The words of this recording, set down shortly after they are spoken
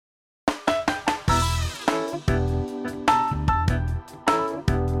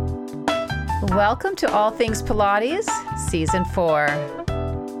Welcome to All Things Pilates, Season 4.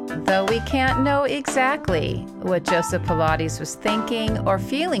 Though we can't know exactly what Joseph Pilates was thinking or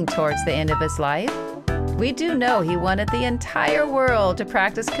feeling towards the end of his life, we do know he wanted the entire world to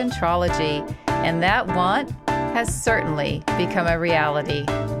practice Contrology, and that want has certainly become a reality.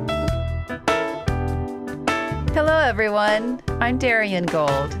 Hello, everyone. I'm Darian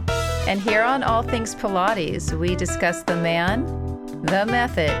Gold, and here on All Things Pilates, we discuss the man, the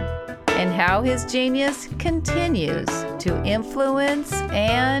method, and how his genius continues to influence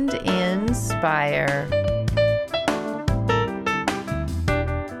and inspire.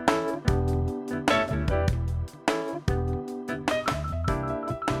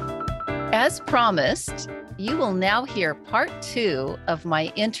 As promised, you will now hear part 2 of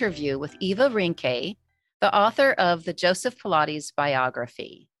my interview with Eva Rinke, the author of the Joseph Pilates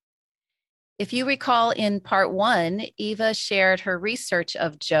biography. If you recall, in part 1, Eva shared her research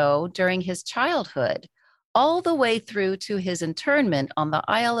of Joe during his childhood, all the way through to his internment on the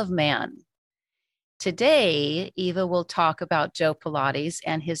Isle of Man. Today, Eva will talk about Joe Pilates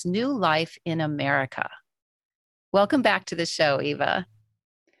and his new life in America. Welcome back to the show, Eva.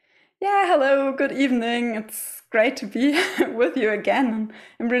 Yeah, hello, good evening. It's great to be with you again.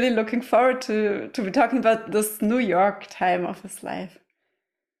 I'm really looking forward to be talking about this New York time of his life.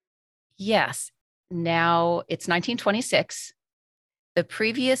 Yes. Now it's 1926. The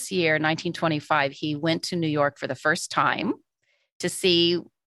previous year, 1925, he went to New York for the first time to see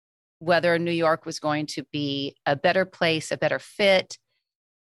whether New York was going to be a better place, a better fit,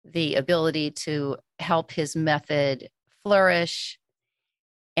 the ability to help his method flourish.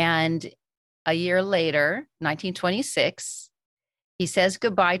 And a year later, 1926, he says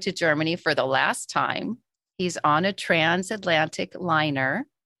goodbye to Germany for the last time. He's on a transatlantic liner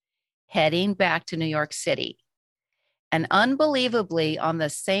heading back to New York City. And unbelievably, on the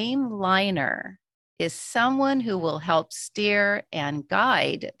same liner is someone who will help steer and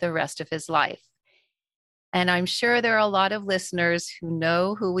guide the rest of his life. And I'm sure there are a lot of listeners who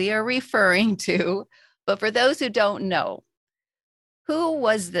know who we are referring to, but for those who don't know, who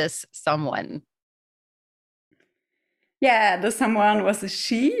was this someone? Yeah, the someone was a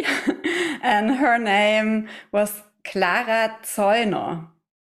she, and her name was Clara Zeuner,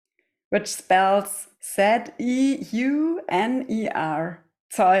 which spells Z-E-U-N-E-R,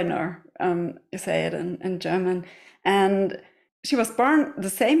 Zeuner, you say it in German. And she was born the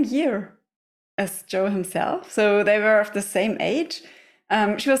same year as Joe himself, so they were of the same age.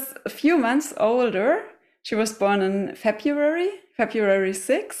 She was a few months older. She was born in February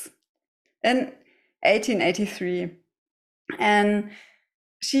 6, in 1883. And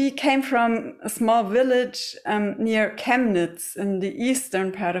she came from a small village near Chemnitz in the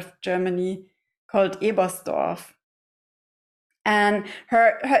eastern part of Germany called Ebersdorf. And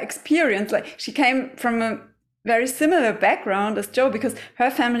her experience, like she came from a very similar background as Joe, because her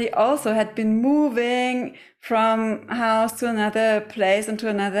family also had been moving from house to another place and to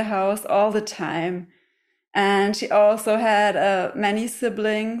another house all the time. And she also had many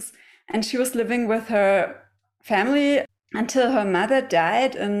siblings, and she was living with her family until her mother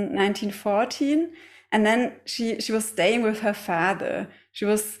died in 1914. And then she was staying with her father. She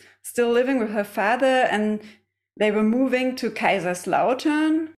was still living with her father, and they were moving to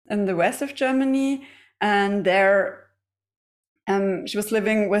Kaiserslautern in the west of Germany. And there she was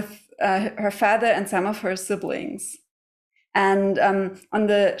living with her father and some of her siblings. And on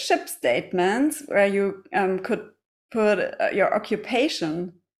the ship statements where you could put your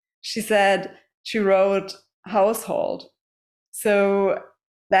occupation, she said she wrote household. So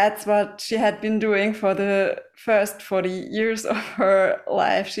that's what she had been doing for the first 40 years of her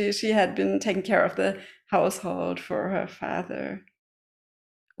life. She had been taking care of the household for her father.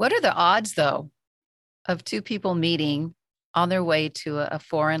 What are the odds, though, of two people meeting on their way to a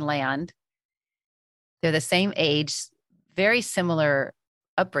foreign land? They're the same age, very similar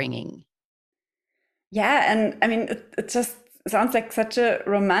upbringing. Yeah, and I mean, it just sounds like such a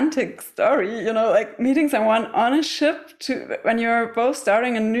romantic story, like meeting someone on a ship to when you're both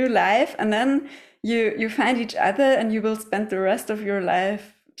starting a new life, and then you find each other and you will spend the rest of your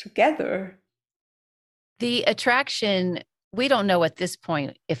life together. The attraction, we don't know at this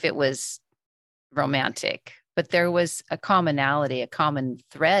point if it was romantic, but there was a commonality, a common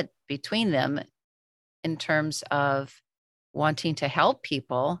thread between them in terms of wanting to help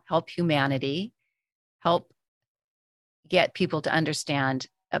people, help humanity, help get people to understand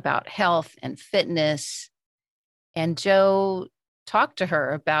about health and fitness. And Joe talked to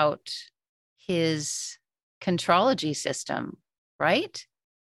her about his Contrology system, right?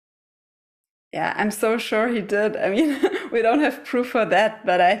 Yeah, I'm so sure he did. I mean, we don't have proof for that,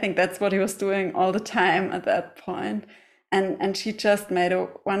 but I think that's what he was doing all the time at that point. And she just made a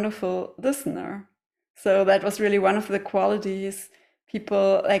wonderful listener. So that was really one of the qualities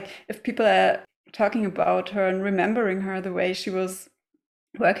people like if people are talking about her and remembering her the way she was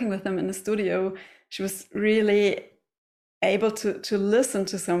working with them in the studio, she was really able to listen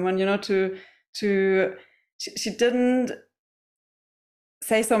to someone, to she didn't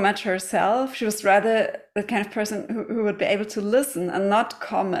say so much herself. She was rather the kind of person who would be able to listen and not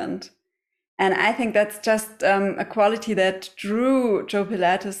comment. And I think that's just a quality that drew Joe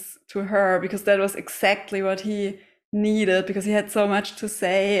Pilates to her, because that was exactly what he needed, because he had so much to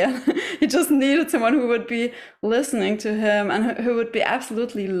say. And he just needed someone who would be listening to him and who would be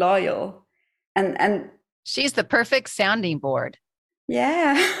absolutely loyal. And She's the perfect sounding board.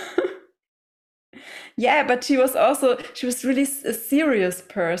 yeah. Yeah, but she was really a serious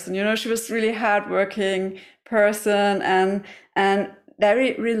person, she was really hardworking person and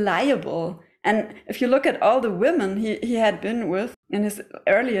very reliable. And if you look at all the women he had been with in his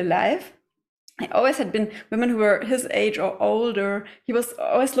earlier life, he always had been women who were his age or older. He was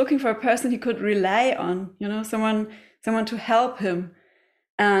always looking for a person he could rely on, someone to help him.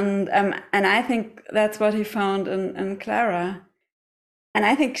 And I think that's what he found in Clara. And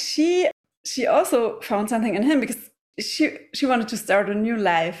I think she also found something in him, because she wanted to start a new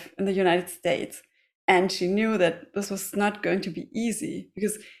life in the United States. And she knew that this was not going to be easy,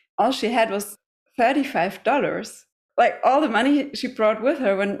 because all she had was $35, like all the money she brought with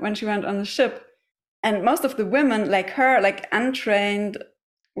her when she went on the ship. And most of the women like her, like untrained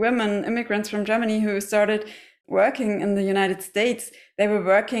women, immigrants from Germany who started working in the United States, they were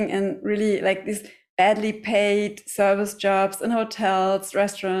working in really like these badly paid service jobs in hotels,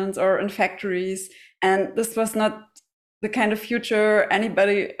 restaurants, or in factories. And this was not the kind of future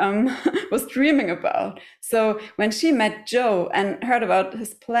anybody was dreaming about. So when she met Joe and heard about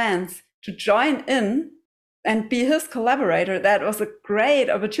his plans to join in and be his collaborator, that was a great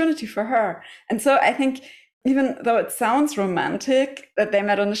opportunity for her. And so I think, even though it sounds romantic that they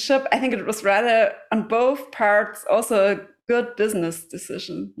met on the ship, I think it was rather on both parts also a good business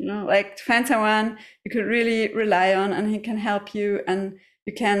decision, like find someone you could really rely on and he can help you and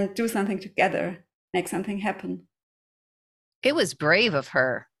you can do something together, make something happen. It was brave of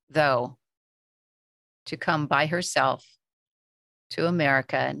her, though, to come by herself to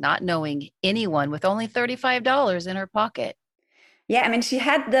America, not knowing anyone, with only $35 in her pocket. Yeah, I mean, she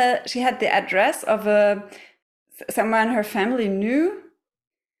had the address of someone her family knew,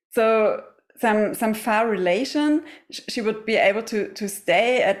 so some far relation. She would be able to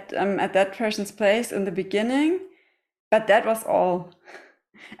stay at that person's place in the beginning, but that was all.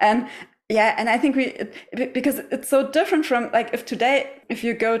 And yeah, and I think because it's so different from, like, if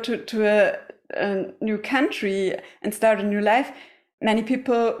you go to a new country and start a new life, many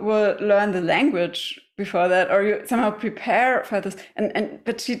people will learn the language before that, or you somehow prepare for this.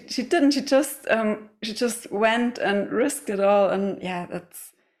 But she didn't. She just went and risked it all, and yeah,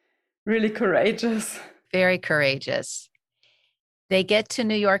 that's really courageous. Very courageous. They get to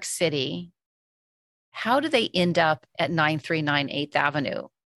New York City. How do they end up at 939 8th Avenue?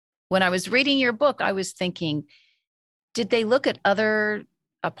 When I was reading your book, I was thinking, did they look at other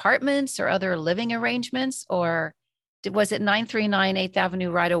apartments or other living arrangements, or was it 939 8th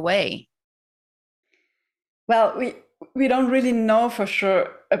Avenue right away? Well, we don't really know for sure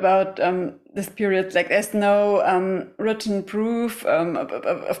about this period. Like, there's no written proof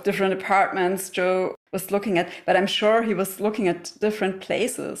of different apartments Joe was looking at, but I'm sure he was looking at different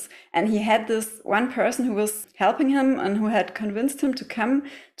places. And he had this one person who was helping him and who had convinced him to come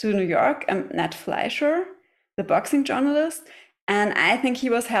to New York, Nat Fleischer, the boxing journalist. And I think he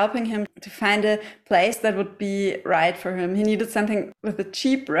was helping him to find a place that would be right for him. He needed something with a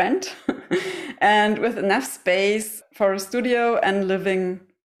cheap rent and with enough space for a studio and living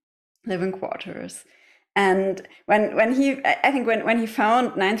quarters. And when he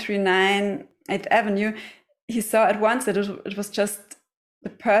found 939 8th Avenue, he saw at once that it was just the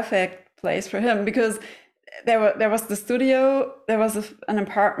perfect place for him, because there was the studio, there was an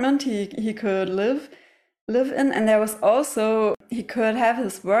apartment he could live in, and there was also, he could have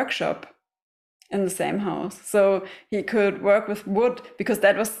his workshop in the same house, so he could work with wood, because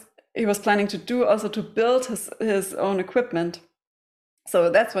he was planning to do, also to build his own equipment. So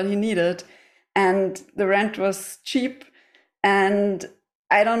that's what he needed, and the rent was cheap. And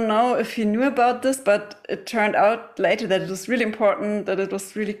I don't know if he knew about this, but it turned out later that it was really important that it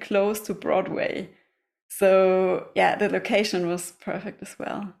was really close to Broadway. So yeah, the location was perfect as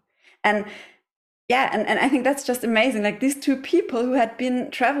well. And yeah, and I think that's just amazing. Like these two people who had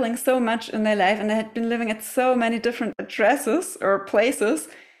been traveling so much in their life and they had been living at so many different addresses or places.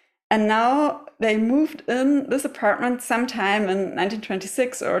 And now they moved in this apartment sometime in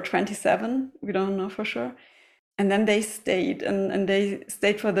 1926 or 27. We don't know for sure. And then they stayed and they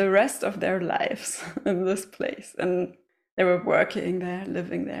stayed for the rest of their lives in this place. And they were working there,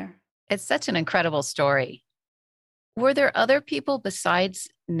 living there. It's such an incredible story. Were there other people besides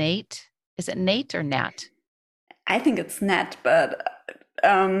Nate? Is it Nate or Nat? I think it's Nat, but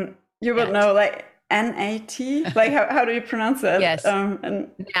you would Nat. know, like N-A-T. Like how do you pronounce it? Yes.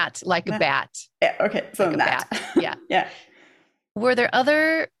 Nat, like a bat. Yeah. Okay. So like Nat. A bat. Yeah. Yeah. Were there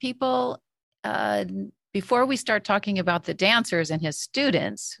other people before we start talking about the dancers and his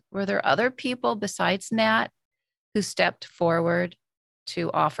students? Were there other people besides Nat who stepped forward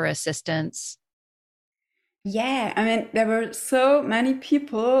to offer assistance? Yeah, I mean, there were so many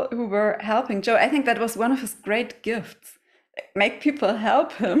people who were helping Joe. I think that was one of his great gifts. Make people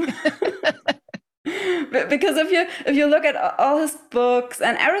help him. Because if you look at all his books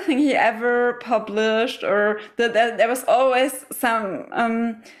and everything he ever published, or there was always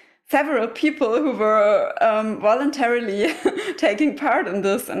several people who were voluntarily taking part in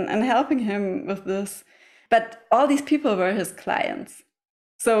this and helping him with this. But all these people were his clients.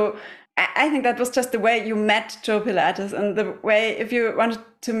 So I think that was just the way you met Joe Pilates, and the way, if you wanted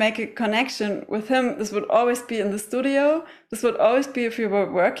to make a connection with him, this would always be in the studio. This would always be if you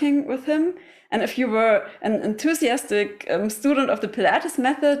were working with him. And if you were an enthusiastic student of the Pilates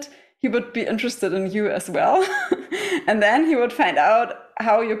method, he would be interested in you as well. And then he would find out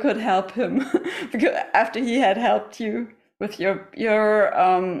how you could help him because after he had helped you with your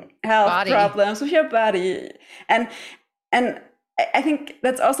health body problems, with your body. And I think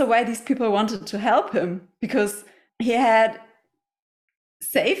that's also why these people wanted to help him, because he had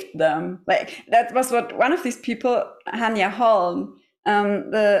saved them. Like that was what one of these people, Hanya Holm,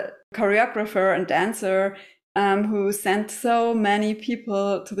 the choreographer and dancer, who sent so many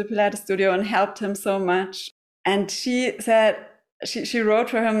people to the Pilates studio and helped him so much. And she said, she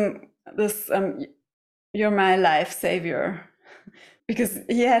wrote for him this, "You're my life savior," because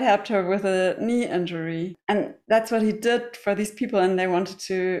he had helped her with a knee injury. And that's what he did for these people, and they wanted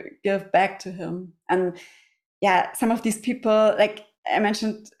to give back to him. And yeah, some of these people, like I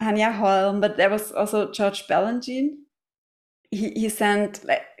mentioned Hanya Holm, but there was also George Ballengine. He sent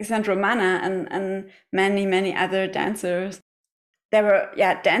Romana and many other dancers. There were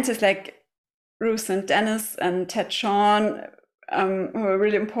dancers like Ruth and Dennis and Ted Shawn, who were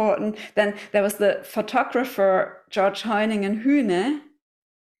really important. Then there was the photographer George Heuningen-Hühne,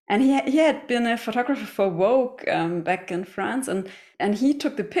 and he had been a photographer for Vogue back in France, and he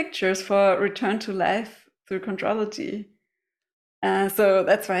took the pictures for Return to Life through Chondrology. So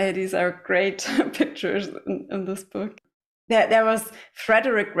that's why these are great pictures in this book. There was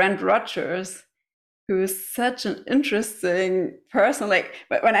Frederick Grant Rogers, who is such an interesting person. Like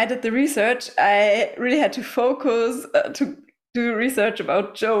when I did the research, I really had to focus to do research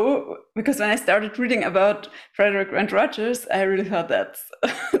about Joe, because when I started reading about Frederick Grant Rogers, I really thought that's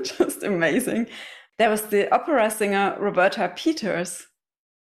just amazing. There was the opera singer Roberta Peters,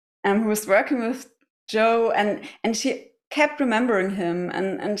 who was working with Joe, and she kept remembering him,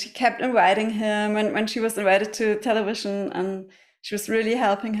 and she kept inviting him when she was invited to television, and she was really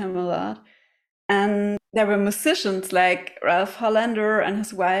helping him a lot. And there were musicians like Ralph Hollander and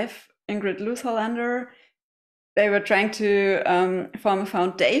his wife, Ingrid Luce Hollander. They were trying to form a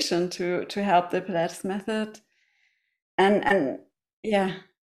foundation to help the Pilates method. And yeah.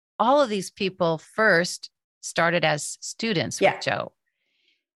 All of these people first started as students with Joe.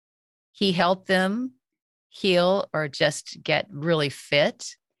 He helped them heal or just get really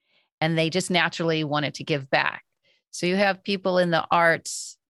fit, and they just naturally wanted to give back. So you have people in the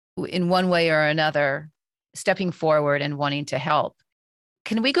arts in one way or another stepping forward and wanting to help.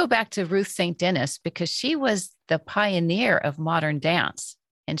 Can we go back to Ruth St. Denis, because she was the pioneer of modern dance,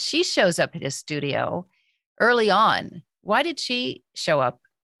 and she shows up at his studio early on. Why did she show up?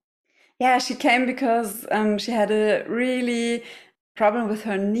 Yeah, she came because she had a really problem with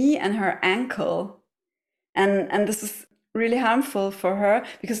her knee and her ankle. And this is really harmful for her,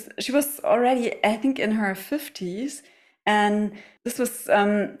 because she was already, I think, in her 50s. And this was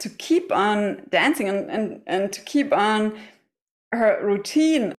to keep on dancing and to keep on her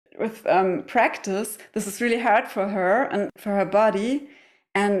routine with practice. This is really hard for her and for her body.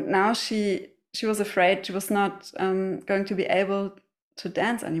 And now she was afraid she was not going to be able to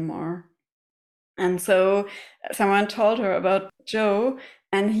dance anymore. And so someone told her about Joe,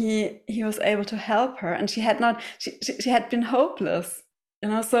 and he was able to help her. And she had been hopeless.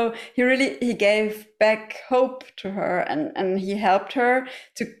 So he gave back hope to her, and he helped her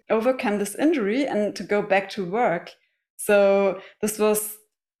to overcome this injury and to go back to work. So this was,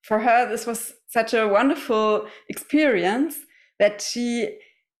 for her, this was such a wonderful experience that she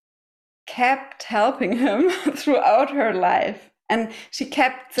kept helping him throughout her life. And she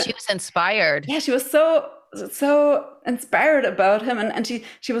was inspired. Yeah, she was so inspired about him, and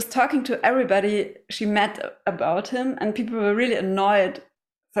she was talking to everybody she met about him, and people were really annoyed.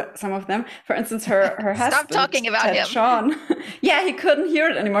 Some of them, for instance, her husband. Stop talking about him, Sean. Yeah, he couldn't hear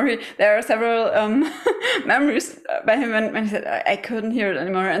it anymore. There are several memories by him when he said, "I couldn't hear it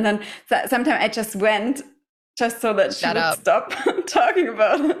anymore." And then sometimes I just went just so that she would stop talking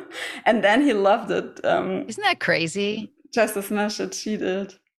about it, and then he loved it. Isn't that crazy? Just as much as she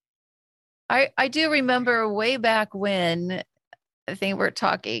did. I do remember way back when, I think we're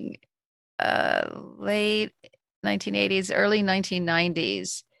talking late 1980s, early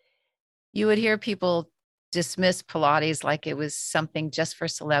 1990s, you would hear people dismiss Pilates like it was something just for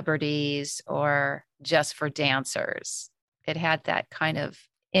celebrities or just for dancers. It had that kind of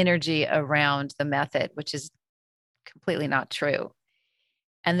energy around the method, which is completely not true.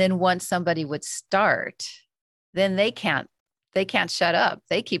 And then once somebody would start, then they can't shut up.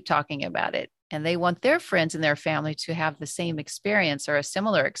 They keep talking about it, and they want their friends and their family to have the same experience or a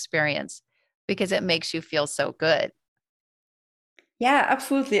similar experience because it makes you feel so good. Yeah,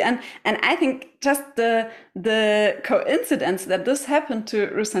 absolutely. And I think just the coincidence that this happened to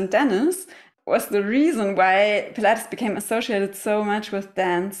Ruth and Dennis was the reason why Pilates became associated so much with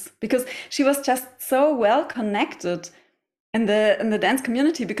dance, because she was just so well connected in the dance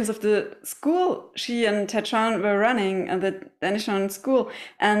community because of the school she and Ted Sean were running, and the Dennis Sean school.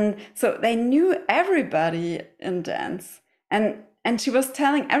 And so they knew everybody in dance. And she was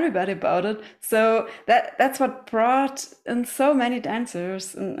telling everybody about it. So that's what brought in so many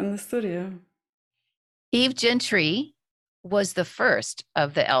dancers in the studio. Eve Gentry was the first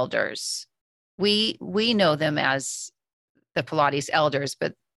of the elders. We know them as the Pilates elders,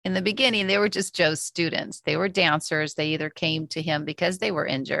 but in the beginning, they were just Joe's students. They were dancers. They either came to him because they were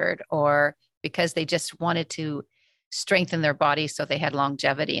injured or because they just wanted to strengthen their body so they had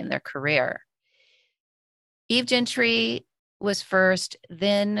longevity in their career. Eve Gentry was first,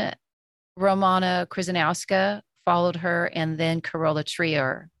 then Romana Krzyzanowska followed her, and then Carola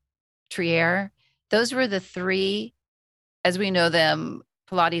Trier. Those were the three, as we know them,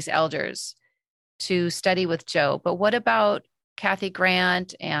 Pilates elders to study with Joe. But what about Kathy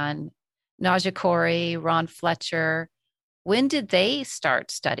Grant and Naja Corey, Ron Fletcher? When did they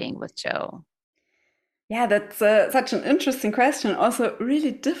start studying with Joe? Yeah, that's such an interesting question. Also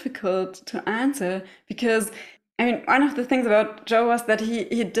really difficult to answer because, I mean, one of the things about Joe was that he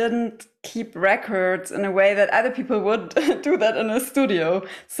didn't keep records in a way that other people would do that in a studio.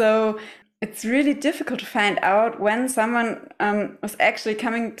 So it's really difficult to find out when someone was actually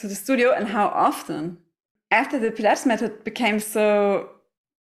coming to the studio and how often. After the Pilates method became so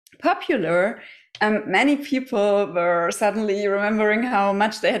popular, many people were suddenly remembering how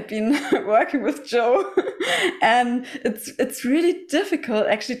much they had been working with Joe. And it's really difficult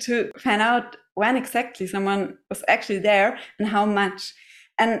actually to find out when exactly someone was actually there and how much.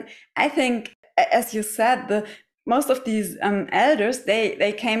 And I think, as you said, most of these elders,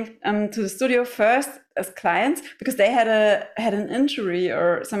 they came to the studio first as clients because they had an injury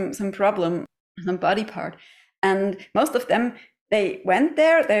or some problem, some body part. And most of them, they went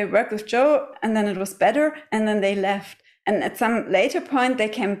there, they worked with Joe, and then it was better, and then they left. And at some later point, they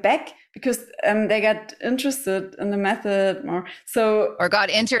came back because they got interested in the method more. Or got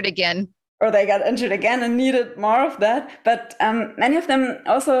injured again. Or they got injured again and needed more of that. But many of them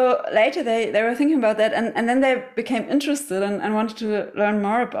also later, they were thinking about that, and then they became interested and wanted to learn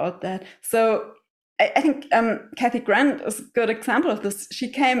more about that. So I think Kathy Grant is a good example of this. She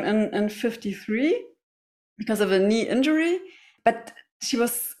came in 1953 because of a knee injury, but she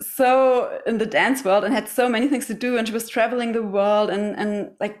was so in the dance world and had so many things to do, and she was traveling the world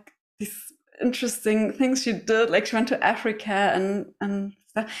and like these interesting things she did, like she went to Africa and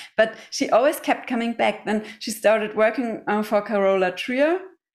stuff. But she always kept coming back. Then she started working for Carola Trier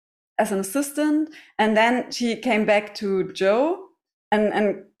as an assistant, and then she came back to Joe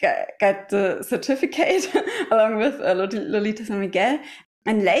and got the certificate along with Lolita San Miguel.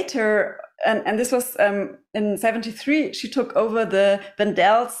 And later, and this was in 1973, she took over the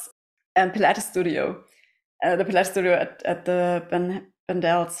Bendel's Pilates studio, the Pilates studio at the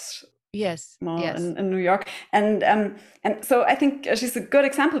Bendel's mall in New York. And so I think she's a good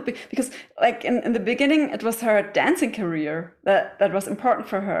example because like in the beginning, it was her dancing career that was important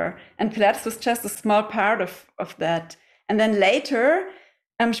for her. And Pilates was just a small part of that. And then later,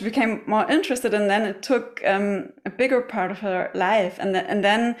 she became more interested, and then it took a bigger part of her life. And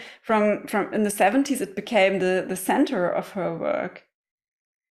then from in the 70s, it became the center of her work.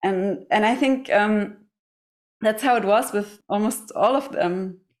 And I think that's how it was with almost all of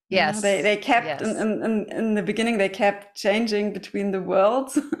them. Yes. They kept, yes. in the beginning, they kept changing between the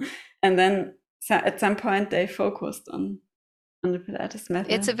worlds. And then at some point, they focused on the Pilates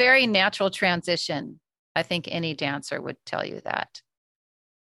method. It's a very natural transition. I think any dancer would tell you that.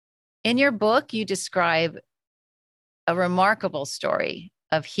 In your book, you describe a remarkable story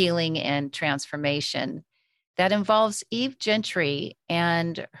of healing and transformation that involves Eve Gentry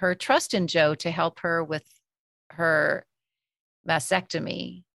and her trust in Joe to help her with her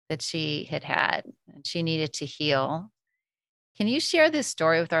mastectomy that she had had and she needed to heal. Can you share this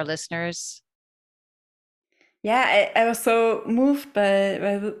story with our listeners? Yeah, I was so moved by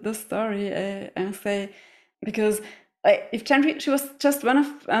the story, I must say, because if Gentry, she was just one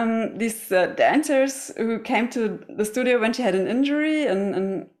of these dancers who came to the studio when she had an injury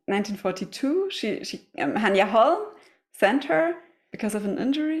in 1942. Hanja Holm sent her because of an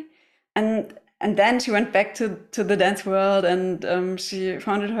injury, and then she went back to the dance world, and she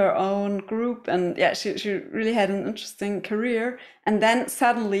founded her own group, and yeah, she really had an interesting career. And then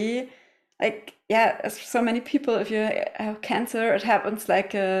suddenly, like, yeah, as so many people, if you have cancer, it happens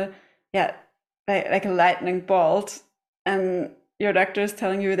like a like a lightning bolt, and your doctor is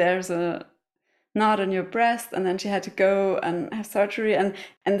telling you there's a knot in your breast, and then she had to go and have surgery, and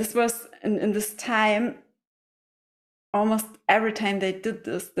this was in this time. Almost every time they did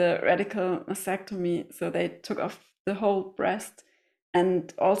this, the radical mastectomy, so they took off the whole breast,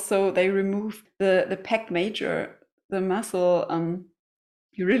 and also they removed the pec major, the muscle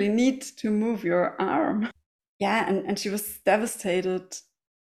you really need to move your arm. Yeah, and she was devastated.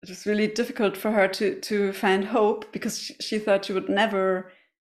 It was really difficult for her to find hope, because she thought she would never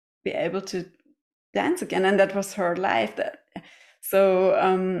be able to dance again, and that was her life.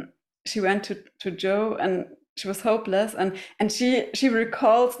 So she went to Joe, and she was hopeless, and she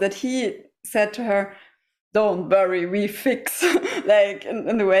recalls that he said to her, "Don't worry, we fix." Like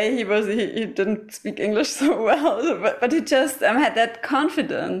in the way he didn't speak English so well, but he just had that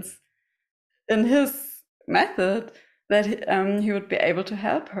confidence in his method that he would be able to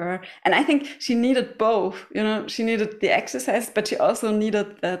help her. And I think she needed both. She needed the exercise, but she also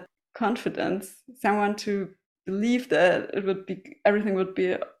needed that confidence, someone to believe that everything would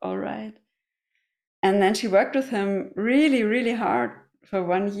be all right. And then she worked with him really, really hard for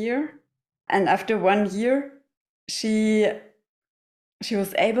 1 year. And after 1 year, she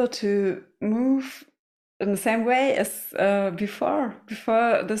was able to move in the same way as before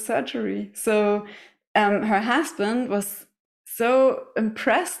the surgery. So her husband was so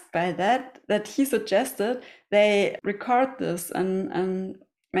impressed by that he suggested they record this and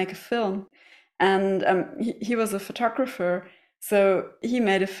make a film. And he was a photographer, so he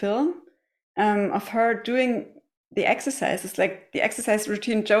made a film of her doing the exercises, like the exercise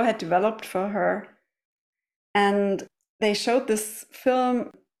routine Joe had developed for her. And they showed this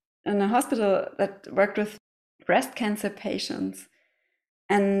film in a hospital that worked with breast cancer patients.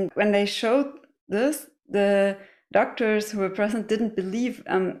 And when they showed this, the doctors who were present didn't believe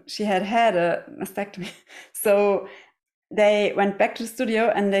she had had a mastectomy. So they went back to the studio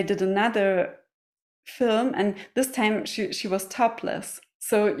and they did another film, and this time she was topless.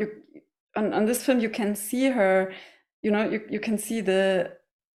 So on this film you can see her, you can see the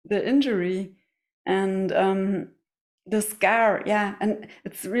injury and the scar. Yeah, and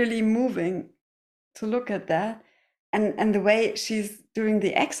it's really moving to look at that, and the way she's doing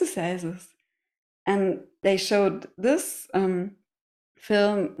the exercises. And they showed this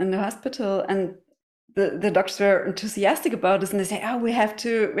film in the hospital, and the doctors were enthusiastic about this, and they say, "Oh, we have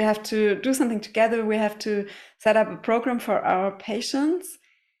to do something together. We have to set up a program for our patients."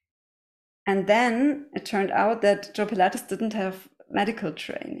 And then it turned out that Joe Pilates didn't have medical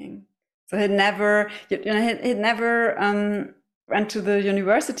training, so he never went to the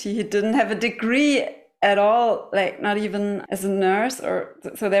university. He didn't have a degree at all, like not even as a nurse, or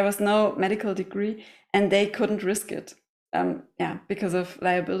so there was no medical degree, and they couldn't risk it, because of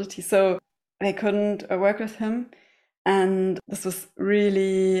liability. So they couldn't work with him, and this was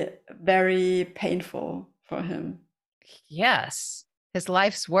really very painful for him. Yes, his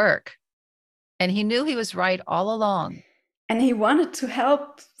life's work. And he knew he was right all along. And he wanted to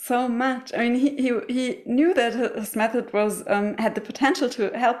help so much. I mean, he knew that his method was had the potential to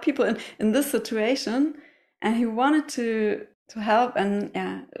help people in this situation, and he wanted to help, and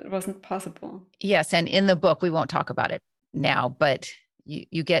yeah, it wasn't possible. Yes, and in the book we won't talk about it now, but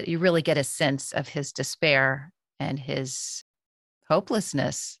you really get a sense of his despair and his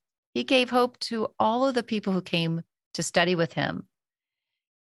hopelessness. He gave hope to all of the people who came to study with him.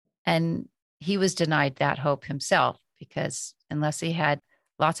 And he was denied that hope himself because unless he had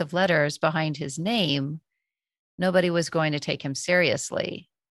lots of letters behind his name, nobody was going to take him seriously.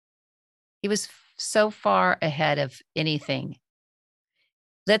 He was so far ahead of anything.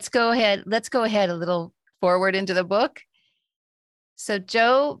 Let's go ahead a little forward into the book. So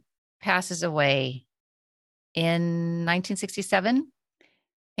Joe passes away in 1967,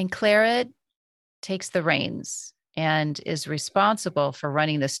 and Clara takes the reins and is responsible for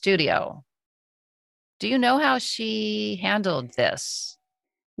running the studio. Do you know how she handled this?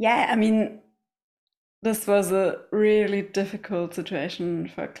 Yeah, I mean, this was a really difficult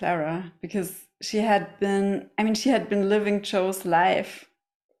situation for Clara because she had been living Joe's life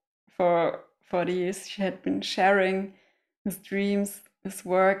for 40 years. She had been sharing his dreams, his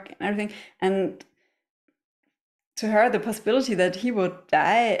work, and everything. And to her, the possibility that he would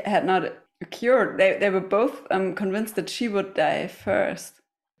die had not occurred. They were both convinced that she would die first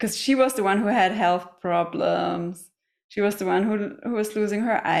because she was the one who had health problems. She was the one who was losing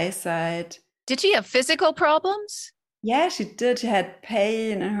her eyesight. Did she have physical problems? Yeah, she did. She had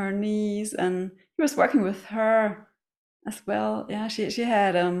pain in her knees, and he was working with her as well. Yeah, she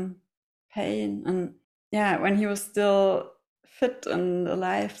had pain, and yeah, when he was still fit and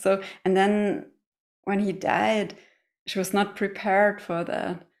alive. So, and then when he died, she was not prepared for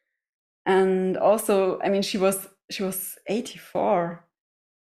that. And also, I mean, she was 84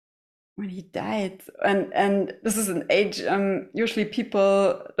 when he died, and this is an age usually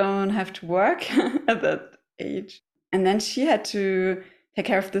people don't have to work at that age. And then she had to take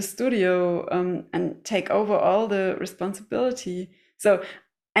care of the studio and take over all the responsibility. So,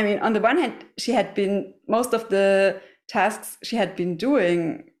 I mean, on the one hand, she had been most of the tasks she had been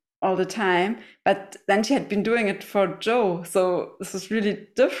doing all the time, but then she had been doing it for Joe. So this was really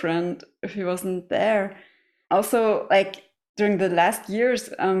different if he wasn't there. Also, like during the last years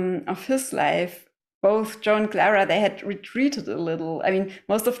of his life, both Joe and Clara, they had retreated a little. I mean,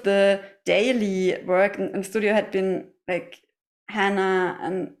 most of the daily work in the studio had been like Hannah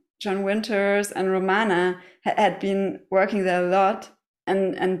and John Winters and Romana had been working there a lot,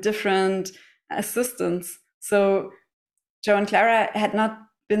 and different assistants. So Joe and Clara had not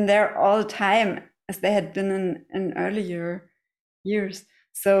been there all the time as they had been in earlier years.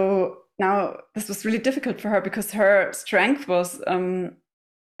 So now this was really difficult for her because her strength was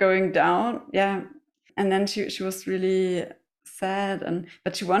going down. Yeah. And then she was really sad,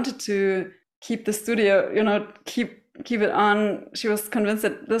 but she wanted to keep the studio, keep it on. She was convinced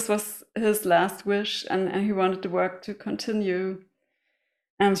that this was his last wish, and he wanted the work to continue.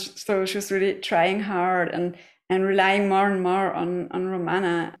 And so she was really trying hard and relying more and more on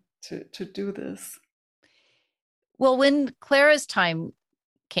Romana to do this. Well, when Clara's time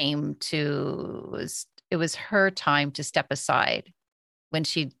came it was her time to step aside when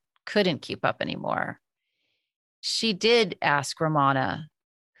she couldn't keep up anymore. She did ask Romana,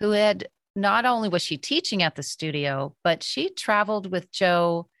 who had not only was she teaching at the studio, but she traveled with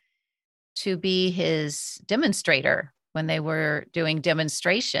Joe to be his demonstrator when they were doing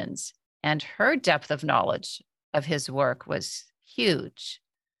demonstrations. And her depth of knowledge of his work was huge.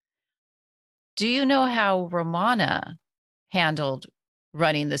 Do you know how Romana handled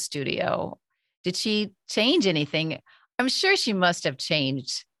running the studio? Did she change anything? I'm sure she must have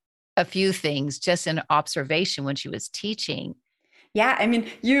changed a few things just in observation when she was teaching. Yeah, I mean,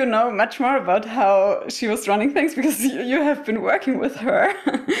 you know much more about how she was running things because you have been working with her.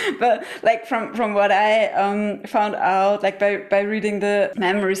 But like from what I found out, like by reading the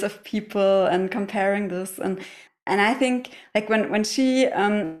memories of people and comparing this, and I think like when she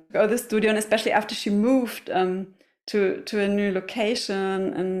go to the studio, and especially after she moved to a new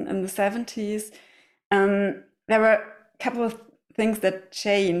location in the 70s, there were a couple of things that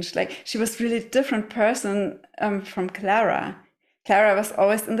changed. Like she was really different person from Clara. Clara was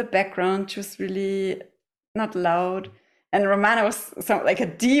always in the background. She was really not loud. And Romana was like a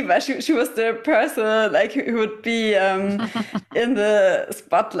diva. She was the person like who would be in the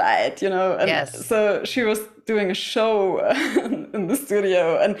spotlight, And Yes. so she was doing a show in the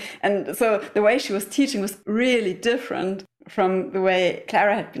studio, and so the way she was teaching was really different from the way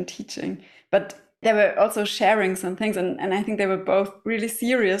Clara had been teaching. But they were also sharing some things, and I think they were both really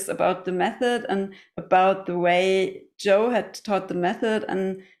serious about the method and about the way Joe had taught the method,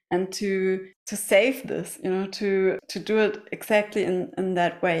 and to save this, to do it exactly in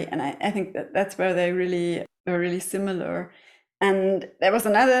that way. And I think that's where they were really similar. And there was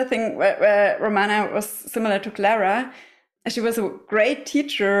another thing where Romana was similar to Clara. She was a great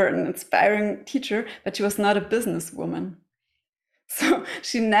teacher, an inspiring teacher, but she was not a businesswoman. So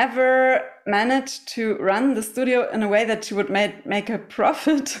she never managed to run the studio in a way that she would make a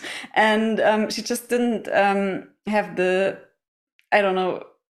profit. And she just didn't have the, I don't know,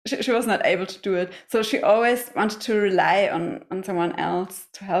 she was not able to do it. So she always wanted to rely on someone else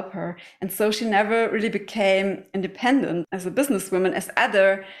to help her. And so she never really became independent as a businesswoman as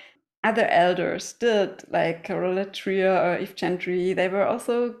other elders did, like Carola Trier or Yves Gentry. They were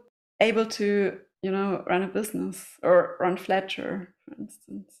also able to, run a business, or Ron Fletcher, for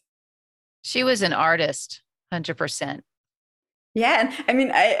instance. She was an artist, 100%. Yeah, and I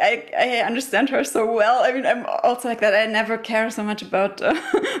mean, I understand her so well. I mean, I'm also like that. I never care so much about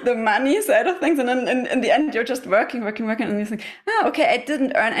the money side of things, and then in the end, you're just working, and you think, okay, I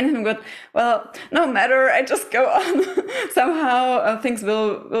didn't earn anything, but well, no matter, I just go on. Somehow things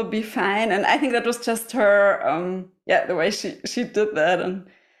will be fine. And I think that was just her, the way she did that, and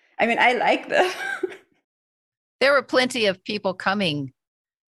I mean, I like that. There were plenty of people coming,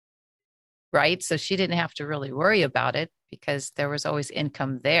 right? So she didn't have to really worry about it because there was always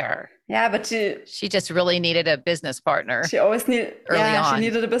income there. Yeah, but she just really needed a business partner. She always needed early on. She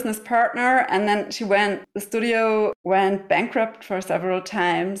needed a business partner, and then the studio went bankrupt for several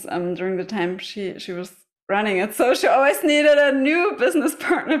times during the time she was running it. So she always needed a new business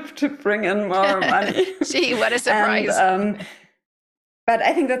partner to bring in more money. Gee, what a surprise. And, but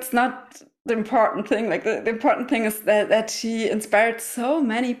I think that's not the important thing. Like the important thing is that she inspired so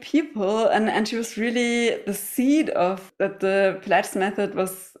many people, and she was really the seed of that the Pilates method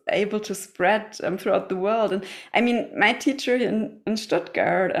was able to spread throughout the world. And I mean, my teacher in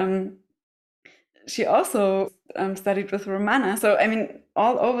Stuttgart, she also studied with Romana. So I mean,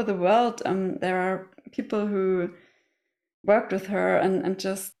 all over the world, there are people who worked with her and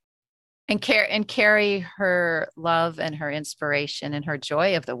just carry her love and her inspiration and her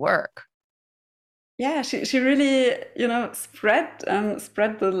joy of the work. Yeah, she really, spread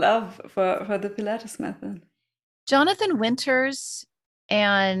the love for the Pilates method. Jonathan Winters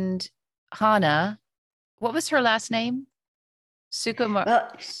and Hannah, what was her last name? Sukumar.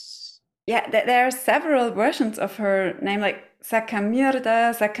 Well, yeah, there are several versions of her name, like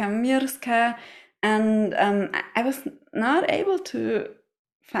Sakamirda, Sakamirska, and I was not able to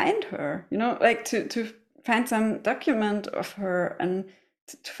find her, like to find some document of her and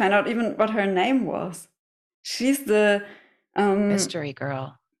to find out even what her name was. She's the mystery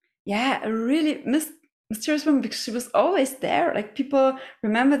girl. Yeah, a really mysterious woman, because she was always there. Like, people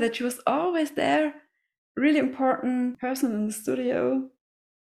remember that she was always there. Really important person in the studio.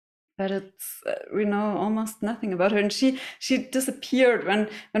 But we know almost nothing about her. And she disappeared when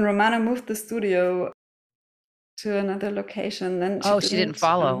Romana moved the studio to another location. Then she didn't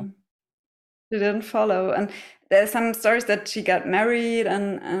follow. She didn't follow. And there's some stories that she got married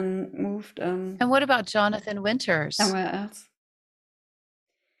and moved. And what about Jonathan Winters? Somewhere else.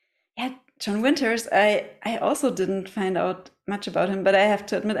 Yeah, John Winters, I also didn't find out much about him, but I have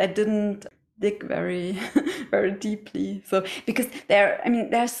to admit I didn't dig very, very deeply. So, because there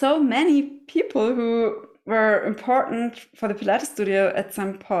are so many people who were important for the Pilates studio at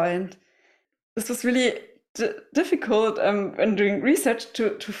some point. This was really difficult when doing research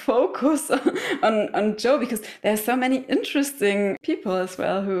to focus on Joe, because there are so many interesting people as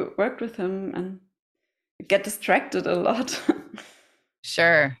well who worked with him and get distracted a lot.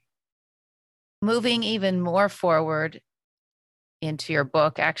 Sure. Moving even more forward into your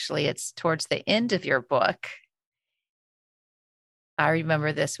book, actually, it's towards the end of your book. I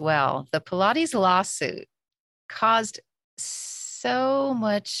remember this well. The Pilates lawsuit caused so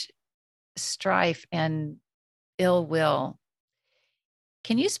much strife and ill will.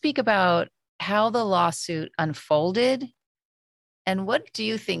 Can you speak about how the lawsuit unfolded? And what do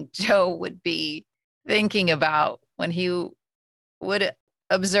you think Joe would be thinking about when he would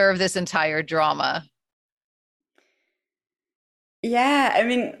observe this entire drama? Yeah, I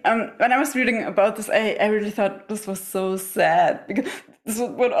mean, when I was reading about this, I really thought this was so sad, because this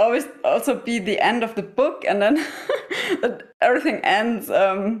would always also be the end of the book, and then everything ends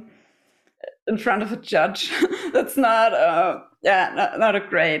in front of a judge. That's not not a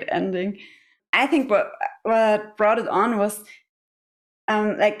great ending. I think what brought it on was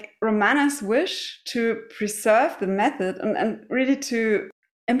like Romana's wish to preserve the method and really to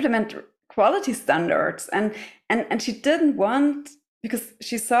implement quality standards, and she didn't want, because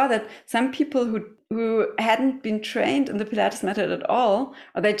she saw that some people who hadn't been trained in the Pilates method at all,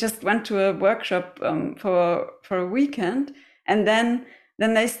 or they just went to a workshop for a weekend, and then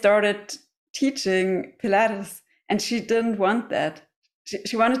they started teaching Pilates, and she didn't want that.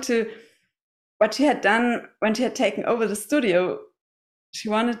 She wanted to, what she had done when she had taken over the studio, she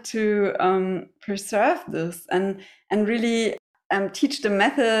wanted to preserve this and really teach the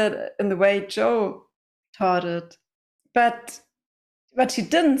method in the way Joe taught it. But she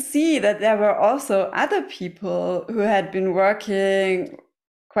didn't see that there were also other people who had been working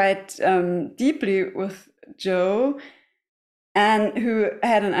quite deeply with Joe and who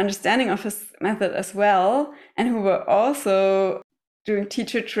had an understanding of his method as well, and who were also doing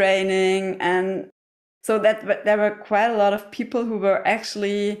teacher training. And so that there were quite a lot of people who were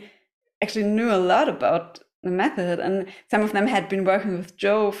actually knew a lot about the method, and some of them had been working with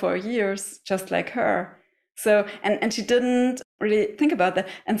Joe for years, just like her. So, and she didn't really think about that.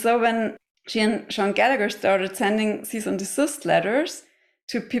 And so when she and Sean Gallagher started sending cease and desist letters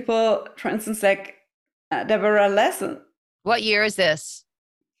to people, for instance, like Deborah Lesson. What year is this?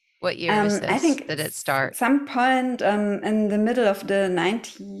 What year is this? I think did it start? Some point in the middle of the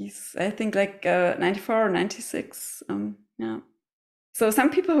 90s. I think like 94 or 96. Yeah. So some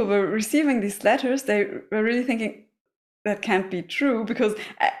people who were receiving these letters, they were really thinking that can't be true, because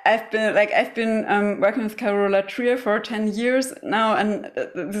I've been working with Carola Trier for 10 years now, and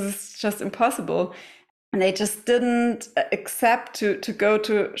this is just impossible. And they just didn't accept to go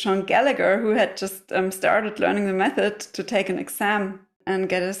to Sean Gallagher, who had just started learning the method, to take an exam and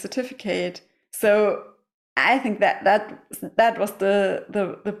get a certificate. So I think that was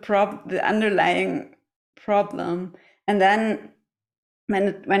the underlying problem. And then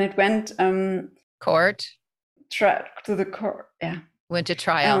when it went court to the court, went to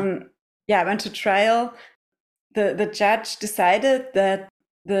trial. Went to trial. The judge decided that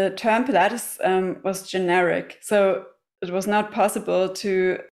the term Pilates was generic, so it was not possible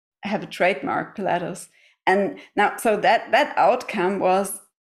to have a trademark Pilates. And now, so that outcome was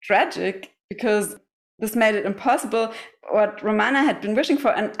tragic, because this made it impossible what Romana had been wishing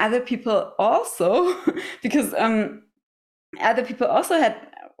for, and other people also, because other people also had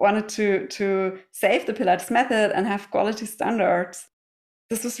wanted to save the Pilates method and have quality standards.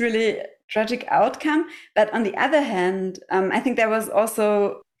 This was really a tragic outcome. But on the other hand, I think there was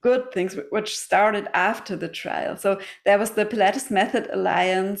also good things which started after the trial. So there was the Pilates Method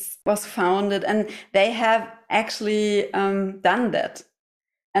Alliance was founded, and they have actually done that.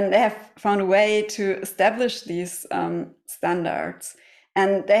 And they have found a way to establish these standards.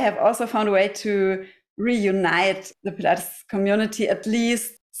 And they have also found a way to reunite the Pilates community, at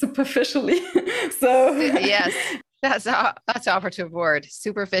least superficially. So yes, that's operative word,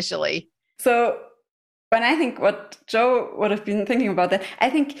 superficially. So when I think what Joe would have been thinking about that, I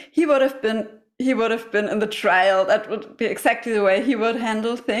think he would have been in the trial. That would be exactly the way he would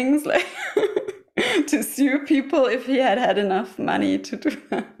handle things, like to sue people if he had enough money to do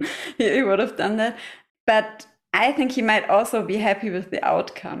that. He would have done that. But I think he might also be happy with the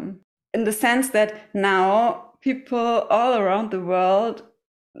outcome, in the sense that now people all around the world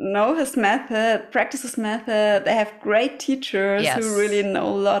know his method, practice his method. They have great teachers who really know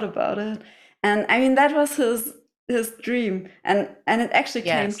a lot about it. And I mean, that was his dream. And it actually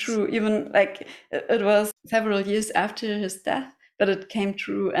came true, even like it was several years after his death, but it came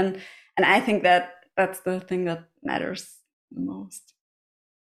true. And I think that's the thing that matters the most.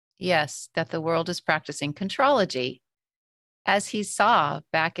 Yes, that the world is practicing contrology, as he saw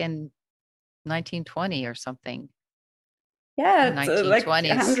back in 1920 or something. Yeah, it's like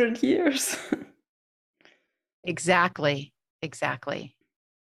 100 years. Exactly.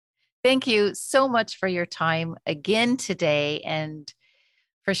 Thank you so much for your time again today, and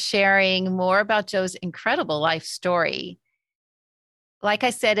for sharing more about Joe's incredible life story. Like I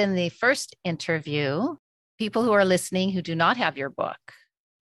said in the first interview, people who are listening who do not have your book,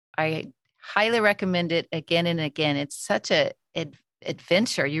 I highly recommend it again and again. It's such an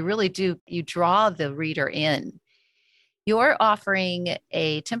adventure. You really do. You draw the reader in. You're offering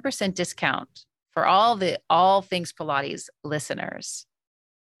a 10% discount for all Things Pilates listeners.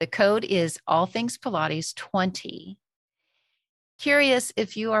 The code is All Things Pilates 20. Curious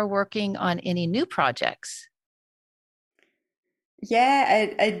if you are working on any new projects. Yeah,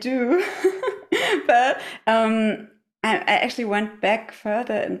 I do. But I actually went back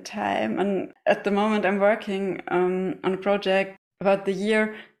further in time, and at the moment I'm working on a project about the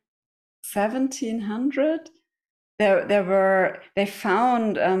year 1700. They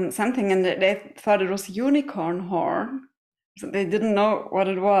found something, and they thought it was unicorn horn. So they didn't know what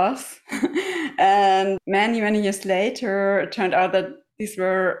it was. And many years later, it turned out that these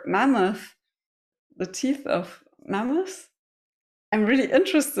were mammoth, the teeth of mammoths. I'm really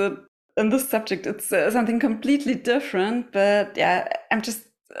interested in this subject. It's something completely different, but yeah, I'm just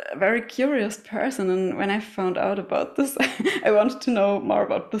a very curious person. And when I found out about this, I wanted to know more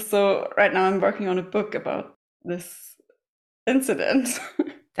about this. So right now I'm working on a book about this incident.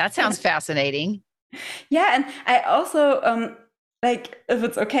 That sounds fascinating. Yeah, and I also like if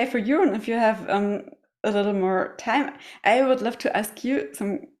it's okay for you and if you have a little more time, I would love to ask you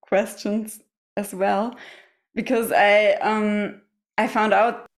some questions as well, because I found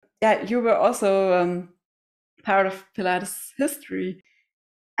out, yeah, you were also part of Pilates history.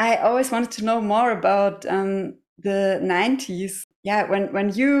 I always wanted to know more about the 90s. Yeah,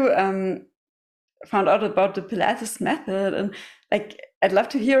 when you found out about the Pilates method, and like I'd love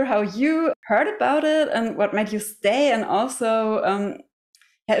to hear how you heard about it and what made you stay, and also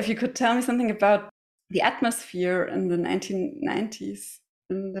yeah, if you could tell me something about the atmosphere in the 1990s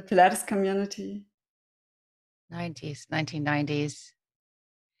in the Pilates community. 90s, 1990s.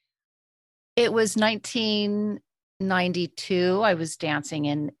 It was 1992. I was dancing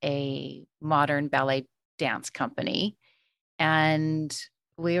in a modern ballet dance company, and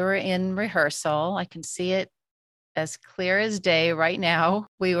we were in rehearsal. I can see it as clear as day right now.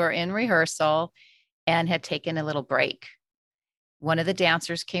 We were in rehearsal and had taken a little break. One of the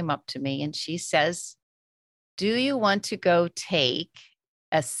dancers came up to me and she says, "Do you want to go take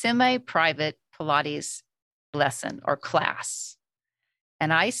a semi private Pilates lesson or class?"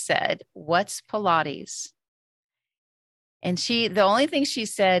 And I said, "What's Pilates?" And the only thing she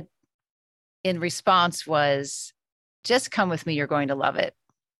said in response was, "Just come with me. You're going to love it."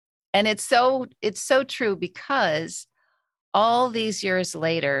 And it's so true, because all these years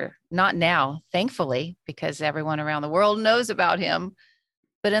later, not now, thankfully, because everyone around the world knows about him,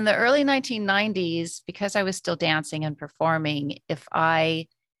 but in the early 1990s, because I was still dancing and performing, if I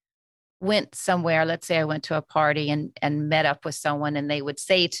went somewhere, let's say I went to a party and met up with someone, and they would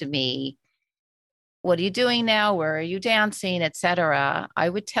say to me, "What are you doing now? Where are you dancing?" etc. I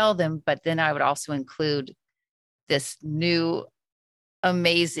would tell them, but then I would also include this new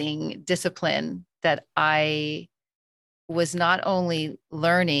amazing discipline that I was not only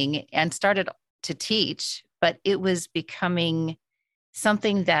learning and started to teach, but it was becoming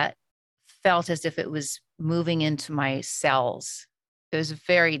something that felt as if it was moving into my cells. It was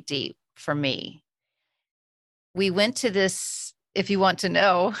very deep for me. We went to this, if you want to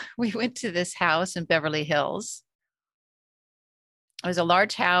know, we went to this house in Beverly Hills. It was a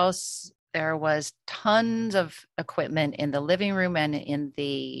large house. There was tons of equipment in the living room and in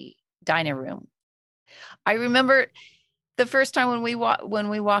the dining room. I remember the first time when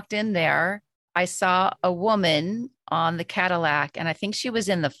we walked in there, I saw a woman on the Cadillac, and I think she was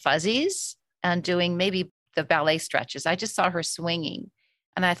in the fuzzies and doing maybe the ballet stretches. I just saw her swinging,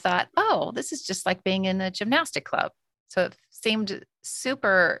 and I thought, "Oh, this is just like being in a gymnastic club." So it seemed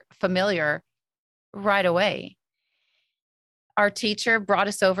super familiar right away. Our teacher brought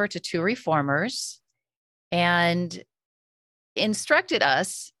us over to two reformers and instructed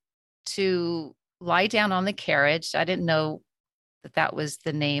us to lie down on the carriage. I didn't know that that was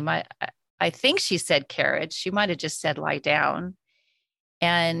the name. I think she said carriage. She might have just said lie down.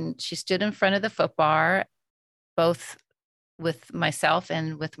 And she stood in front of the foot bar, both with myself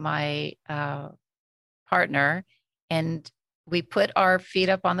and with my partner. And we put our feet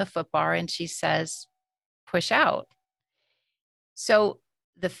up on the foot bar, and she says, "Push out." So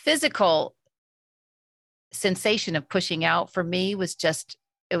the physical sensation of pushing out for me it was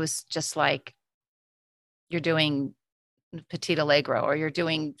just like you're doing petit allegro, or you're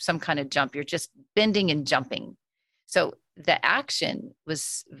doing some kind of jump. You're just bending and jumping. So the action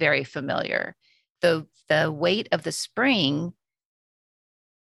was very familiar. The weight of the spring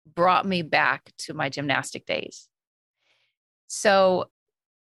brought me back to my gymnastic days. So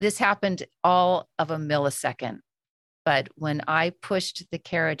this happened all of a millisecond. But when I pushed the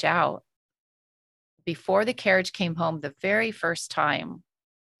carriage out, before the carriage came home the very first time,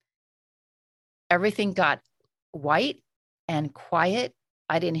 everything got white and quiet.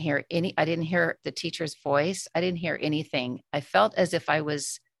 I didn't hear the teacher's voice. I didn't hear anything. I felt as if I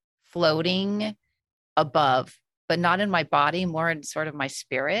was floating above, but not in my body, more in sort of my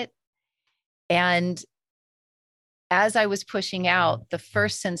spirit. And as I was pushing out, the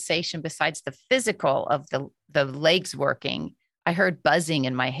first sensation, besides the physical of the legs working, I heard buzzing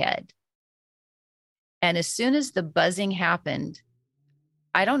in my head. And as soon as the buzzing happened,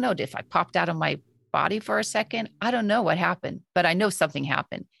 I don't know if I popped out of my body for a second. I don't know what happened, but I know something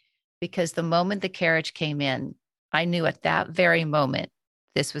happened, because the moment the carriage came in, I knew at that very moment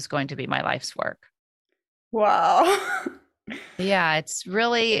this was going to be my life's work. Wow. Yeah, it's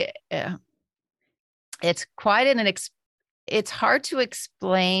really, it's quite it's hard to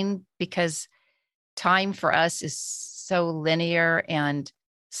explain, because time for us is so linear and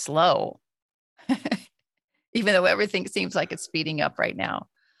slow, even though everything seems like it's speeding up right now.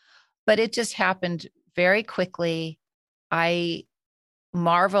 But it just happened very quickly. I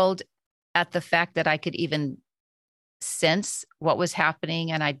marveled at the fact that I could even sense what was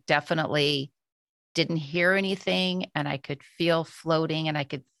happening. And I definitely didn't hear anything. And I could feel floating, and I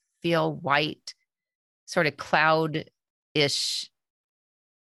could feel white, sort of cloud-ish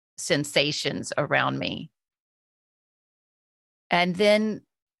sensations around me. And then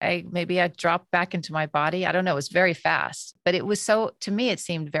I dropped back into my body. I don't know. It was very fast, but it was to me, it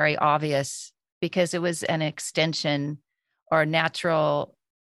seemed very obvious because it was an extension or natural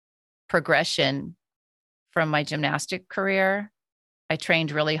progression from my gymnastic career. I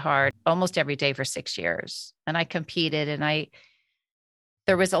trained really hard almost every day for 6 years, and I competed, and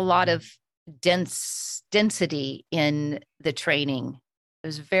there was a lot of density in the training. It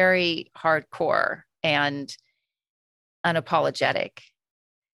was very hardcore and unapologetic.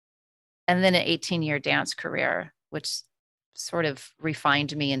 And then an 18-year dance career, which sort of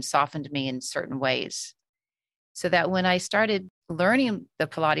refined me and softened me in certain ways. So that when I started learning the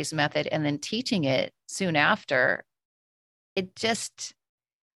Pilates method and then teaching it soon after,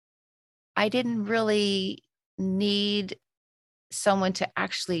 I didn't really need someone to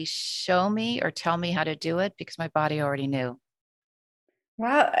actually show me or tell me how to do it because my body already knew.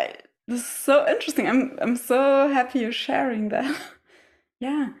 Wow, this is so interesting. I'm so happy you're sharing that.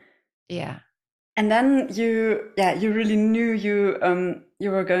 Yeah. Yeah. And then you really knew you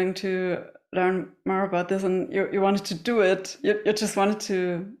were going to learn more about this, and you wanted to do it. You just wanted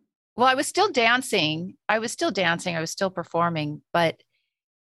to. Well, I was still dancing. I was still performing, but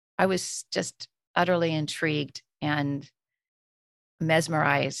I was just utterly intrigued and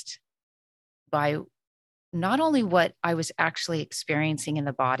mesmerized by not only what I was actually experiencing in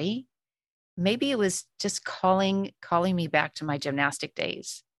the body, maybe it was just calling me back to my gymnastic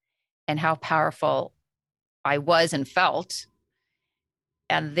days and how powerful I was and felt.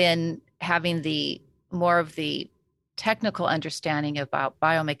 And then having the more of the technical understanding about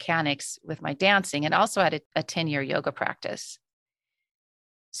biomechanics with my dancing, and also had a 10-year yoga practice.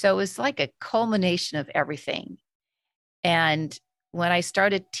 So it was like a culmination of everything. And when I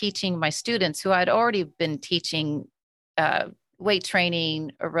started teaching my students, who I'd already been teaching weight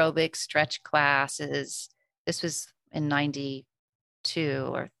training, aerobics, stretch classes, this was in 92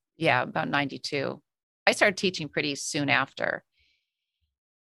 or yeah, about 92. I started teaching pretty soon after.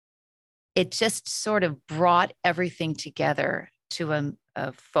 It just sort of brought everything together to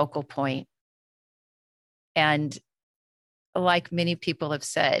a focal point. And like many people have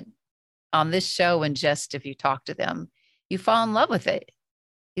said on this show, and just if you talk to them, you fall in love with it.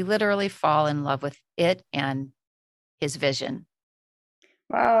 You literally fall in love with it and his vision.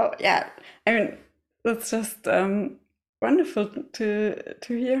 Wow, yeah. I mean, that's just wonderful to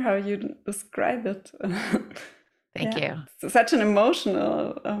hear how you describe it. Thank Yeah, you. it's such an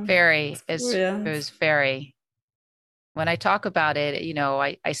emotional It experience. was very, when I talk about it,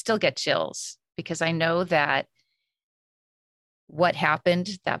 I still get chills because I know that what happened,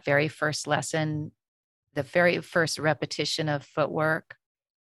 that very first lesson, the very first repetition of footwork,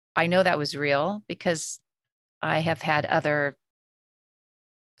 I know that was real because I have had other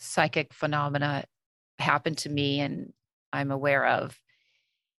psychic phenomena happen to me and I'm aware of.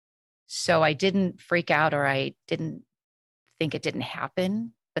 So I didn't freak out, or I didn't think it didn't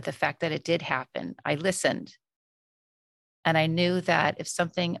happen. But the fact that it did happen, I listened. And I knew that if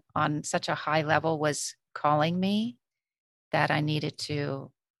something on such a high level was calling me, that I needed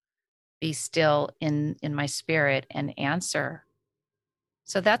to be still in my spirit and answer.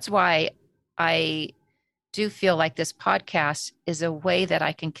 So that's why I do feel like this podcast is a way that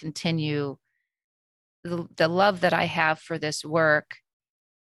I can continue the love that I have for this work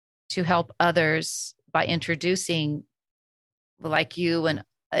to help others by introducing, like you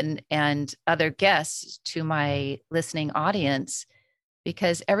and other guests, to my listening audience,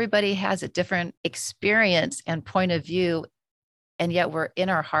 because everybody has a different experience and point of view, and yet we're in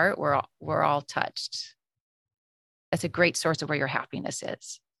our heart, we're all touched. That's a great source of where your happiness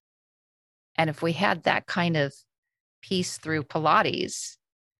is. And if we had that kind of peace through Pilates,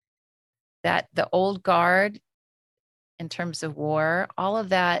 that the old guard in terms of war, all of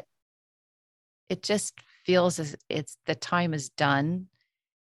that, it just feels as it's the time is done,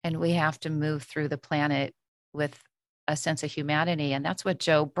 and we have to move through the planet with a sense of humanity. And that's what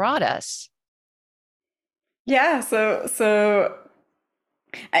Joe brought us. Yeah, so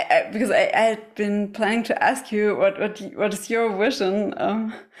because I had been planning to ask you what is your vision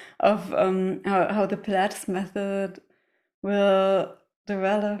of how the Pilates method will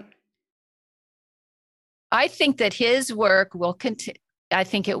develop. I think that his work will continue. I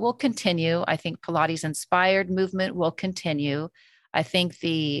think it will continue. I think Pilates inspired movement will continue. I think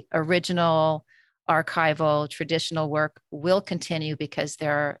the original archival traditional work will continue because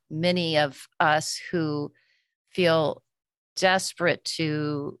there are many of us who feel desperate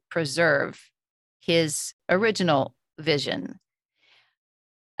to preserve his original vision.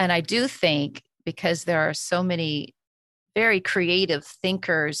 And I do think because there are so many very creative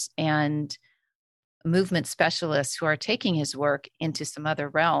thinkers and movement specialists who are taking his work into some other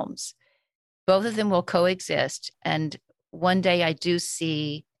realms, both of them will coexist. And one day I do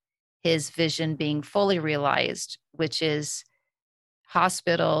see his vision being fully realized, which is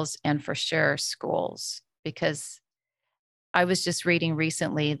hospitals and for sure schools. Because I was just reading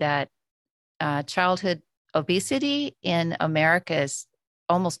recently that childhood obesity in America is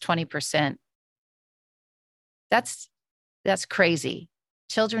almost 20%. That's crazy.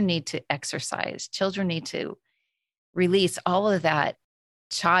 Children need to exercise. Children need to release all of that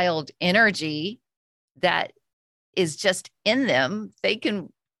child energy that is just in them. They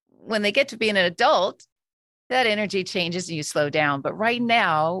can, when they get to being an adult, that energy changes and you slow down. But right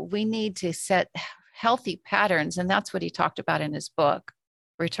now, we need to set healthy patterns. And that's what he talked about in his book,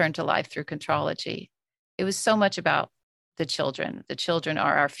 Return to Life Through Contrology. It was so much about the children. The children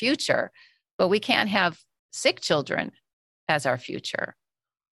are our future, but we can't have sick children as our future.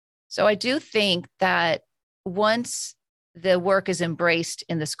 So I do think that once the work is embraced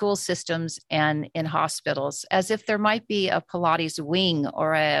in the school systems and in hospitals, as if there might be a Pilates wing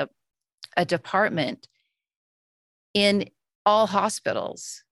or a department in all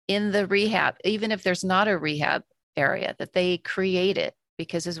hospitals, in the rehab, even if there's not a rehab area, that they create it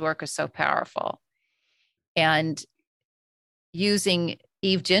because his work is so powerful. And using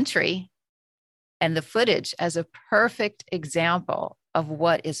Eve Gentry and the footage as a perfect example of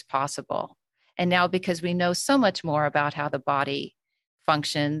what is possible. And now, because we know so much more about how the body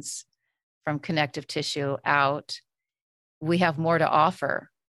functions from connective tissue out, we have more to offer.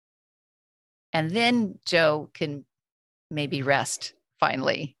 And then Joe can maybe rest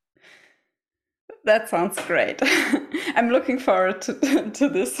finally. That sounds great. I'm looking forward to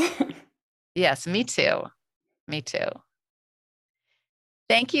this. Yes, me too. Me too.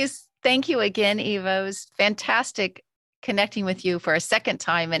 Thank you. Thank you again, Eva. It was fantastic connecting with you for a second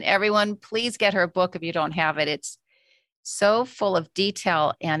time. And everyone, please get her book if you don't have it. It's so full of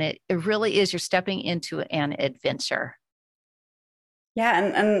detail, and it really is, you're stepping into an adventure. Yeah,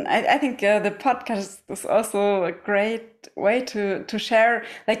 and I think the podcast is also a great way to share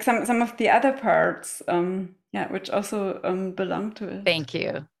like some of the other parts, which also belong to it. Thank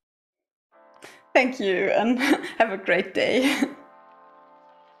you. Thank you, and have a great day.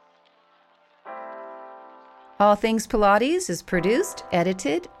 All Things Pilates is produced,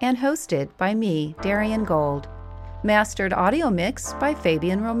 edited, and hosted by me, Darian Gold. Mastered audio mix by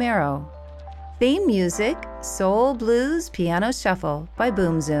Fabian Romero. Theme music, Soul Blues Piano Shuffle by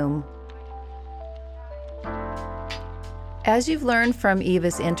Boom Zoom. As you've learned from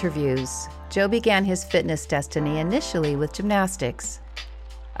Eva's interviews, Joe began his fitness destiny initially with gymnastics.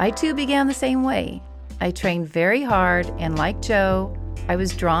 I too began the same way. I trained very hard, and like Joe, I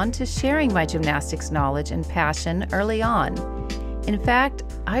was drawn to sharing my gymnastics knowledge and passion early on. In fact,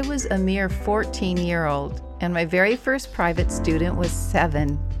 I was a mere 14-year-old, and my very first private student was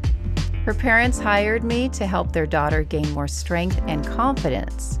 7. Her parents hired me to help their daughter gain more strength and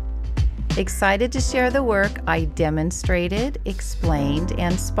confidence. Excited to share the work, I demonstrated, explained,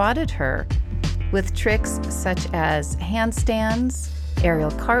 and spotted her with tricks such as handstands,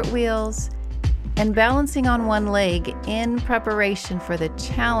 aerial cartwheels, and balancing on one leg in preparation for the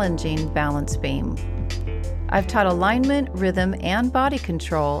challenging balance beam. I've taught alignment, rhythm, and body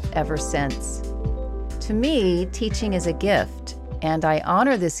control ever since. To me, teaching is a gift, and I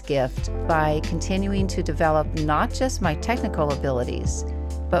honor this gift by continuing to develop not just my technical abilities,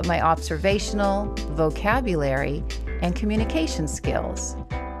 but my observational, vocabulary, and communication skills.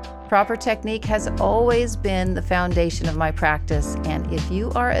 Proper technique has always been the foundation of my practice, and if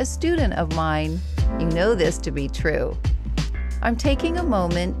you are a student of mine, you know this to be true. I'm taking a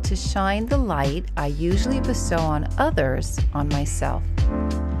moment to shine the light I usually bestow on others on myself.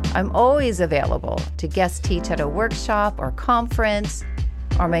 I'm always available to guest teach at a workshop or conference,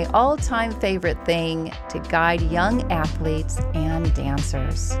 or my all-time favorite thing, to guide young athletes and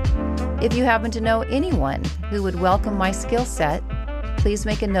dancers. If you happen to know anyone who would welcome my skill set, please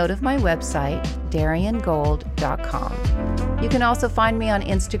make a note of my website, dariangold.com. You can also find me on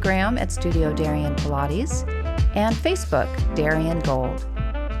Instagram at Studio Darian Pilates and Facebook, Darian Gold.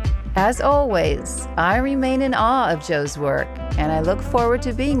 As always, I remain in awe of Joe's work, and I look forward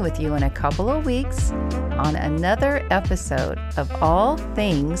to being with you in a couple of weeks on another episode of All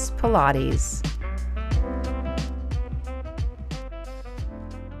Things Pilates.